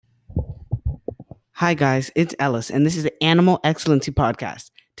Hi, guys, it's Ellis, and this is the Animal Excellency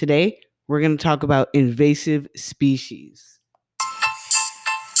Podcast. Today, we're going to talk about invasive species.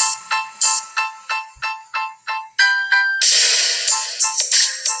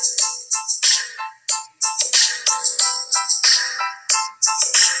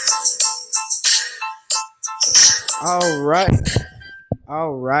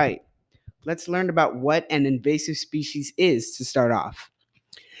 All right. Let's learn about what an invasive species is to start off.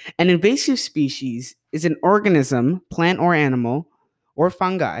 An invasive species is an organism, plant or animal, or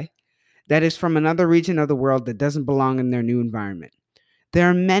fungi that is from another region of the world that doesn't belong in their new environment. There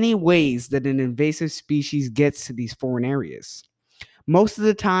are many ways that an invasive species gets to these foreign areas. Most of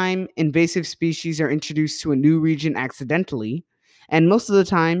the time, invasive species are introduced to a new region accidentally, and most of the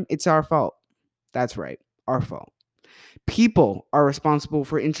time, it's our fault. That's right, our fault. People are responsible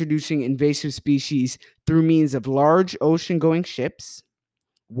for introducing invasive species through means of large ocean going ships,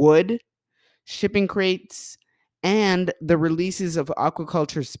 wood, shipping crates, and the releases of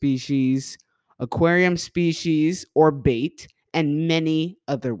aquaculture species, aquarium species, or bait, and many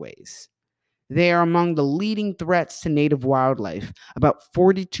other ways. They are among the leading threats to native wildlife. About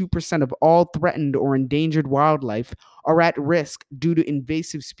 42% of all threatened or endangered wildlife are at risk due to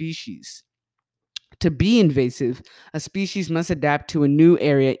invasive species. To be invasive, a species must adapt to a new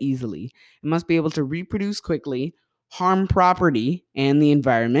area easily. It must be able to reproduce quickly, harm property and the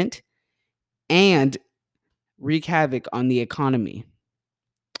environment, and wreak havoc on the economy.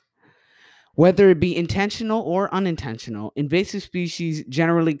 Whether it be intentional or unintentional, invasive species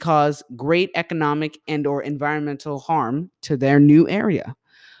generally cause great economic and or environmental harm to their new area,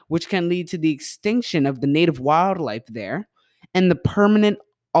 which can lead to the extinction of the native wildlife there and the permanent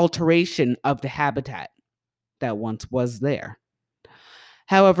alteration of the habitat that once was there.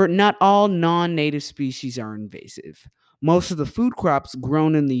 However, not all non-native species are invasive. Most of the food crops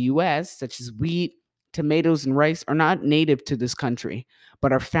grown in the US, such as wheat, tomatoes, and rice, are not native to this country,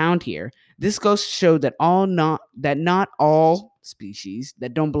 but are found here. This goes to show that not all species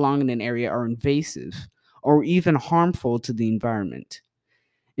that don't belong in an area are invasive or even harmful to the environment.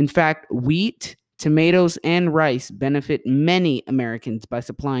 In fact, wheat, tomatoes, and rice benefit many Americans by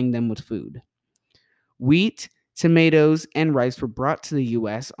supplying them with food. Wheat, tomatoes, and rice were brought to the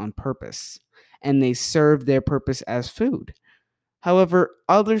US on purpose, and they served their purpose as food. However,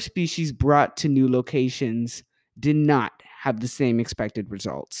 other species brought to new locations did not have the same expected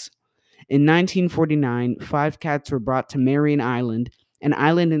results. In 1949, 5 cats were brought to Marion Island, an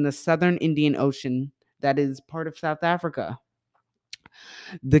island in the southern Indian Ocean that is part of South Africa.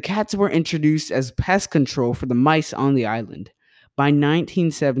 The cats were introduced as pest control for the mice on the island. By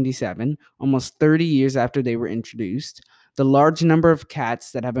 1977, almost 30 years after they were introduced, the large number of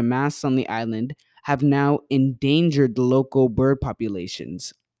cats that have amassed on the island have now endangered the local bird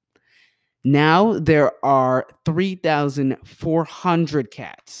populations. Now there are 3,400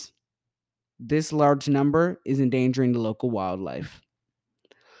 cats. This large number is endangering the local wildlife.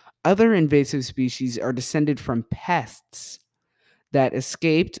 Other invasive species are descended from pests that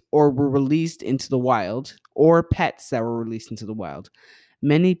escaped or were released into the wild, or pets that were released into the wild.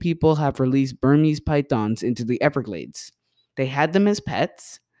 Many people have released Burmese pythons into the Everglades. They had them as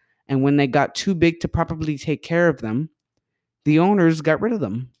pets, and when they got too big to properly take care of them, the owners got rid of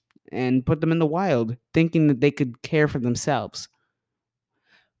them and put them in the wild, thinking that they could care for themselves.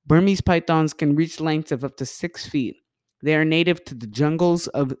 Burmese pythons can reach lengths of up to 6 feet. They are native to the jungles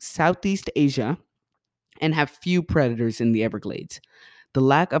of Southeast Asia and have few predators in the Everglades. The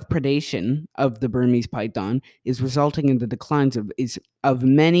lack of predation of the Burmese python is resulting in the declines of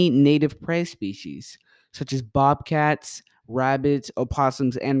many native prey species, such as bobcats, rabbits,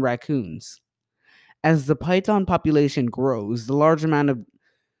 opossums, and raccoons. As the python population grows, the large amount of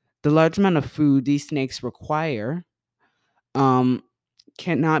food these snakes require um,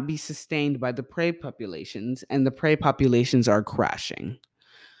 cannot be sustained by the prey populations, and the prey populations are crashing.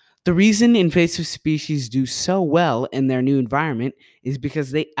 The reason invasive species do so well in their new environment is because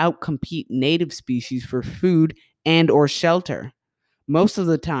they outcompete native species for food and or shelter. Most of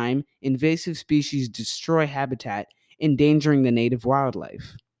the time, invasive species destroy habitat, endangering the native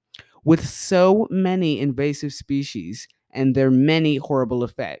wildlife. With so many invasive species and their many horrible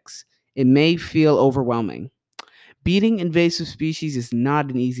effects, it may feel overwhelming. Beating invasive species is not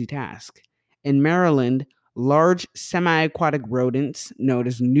an easy task. In Maryland, large semi-aquatic rodents known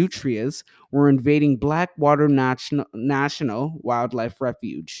as nutrias were invading Blackwater National Wildlife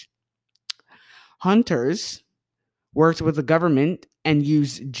Refuge. Hunters worked with the government and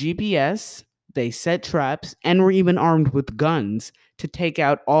used GPS, they set traps, and were even armed with guns to take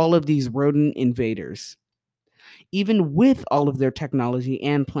out all of these rodent invaders. Even with all of their technology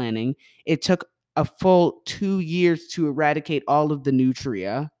and planning, it took a full 2 years to eradicate all of the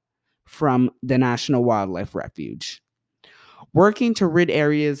nutria from the National Wildlife Refuge. Working to rid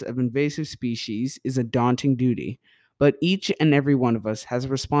areas of invasive species is a daunting duty, but each and every one of us has a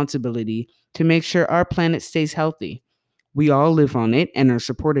responsibility to make sure our planet stays healthy. We all live on it and are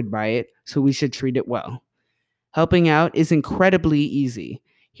supported by it, so we should treat it well. Helping out is incredibly easy.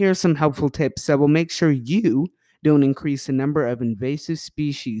 Here are some helpful tips that will make sure you don't increase the number of invasive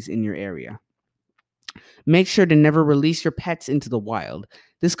species in your area. Make sure to never release your pets into the wild.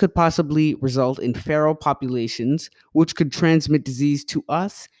 This could possibly result in feral populations, which could transmit disease to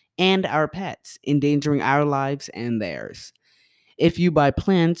us and our pets, endangering our lives and theirs. If you buy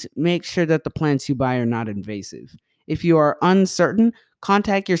plants, make sure that the plants you buy are not invasive. If you are uncertain,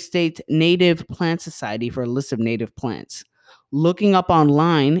 contact your state's Native Plant Society for a list of native plants. Looking up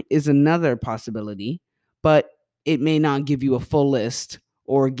online is another possibility, but it may not give you a full list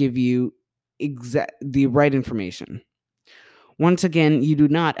or give you the right information. Once again, you do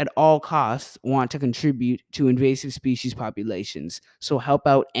not at all costs want to contribute to invasive species populations, so help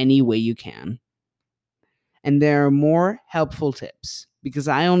out any way you can. And there are more helpful tips because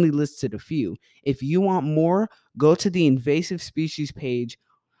I only listed a few. If you want more, go to the invasive species page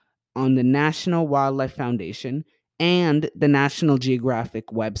on the National Wildlife Foundation and the National Geographic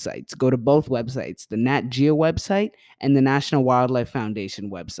websites. Go to both websites, the Nat Geo website and the National Wildlife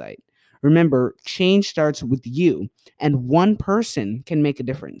Foundation website. Remember, change starts with you, and one person can make a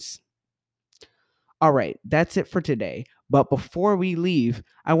difference. All right, that's it for today. But before we leave,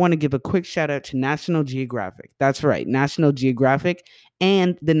 I want to give a quick shout out to National Geographic. That's right, National Geographic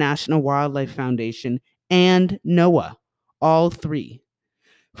and the National Wildlife Foundation and NOAA, all three,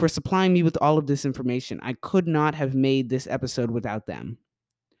 for supplying me with all of this information. I could not have made this episode without them.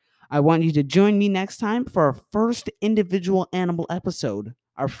 I want you to join me next time for our first individual animal episode,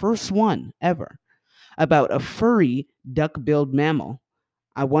 our first one ever, about a furry duck-billed mammal.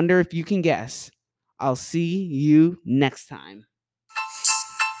 I wonder if you can guess. I'll see you next time.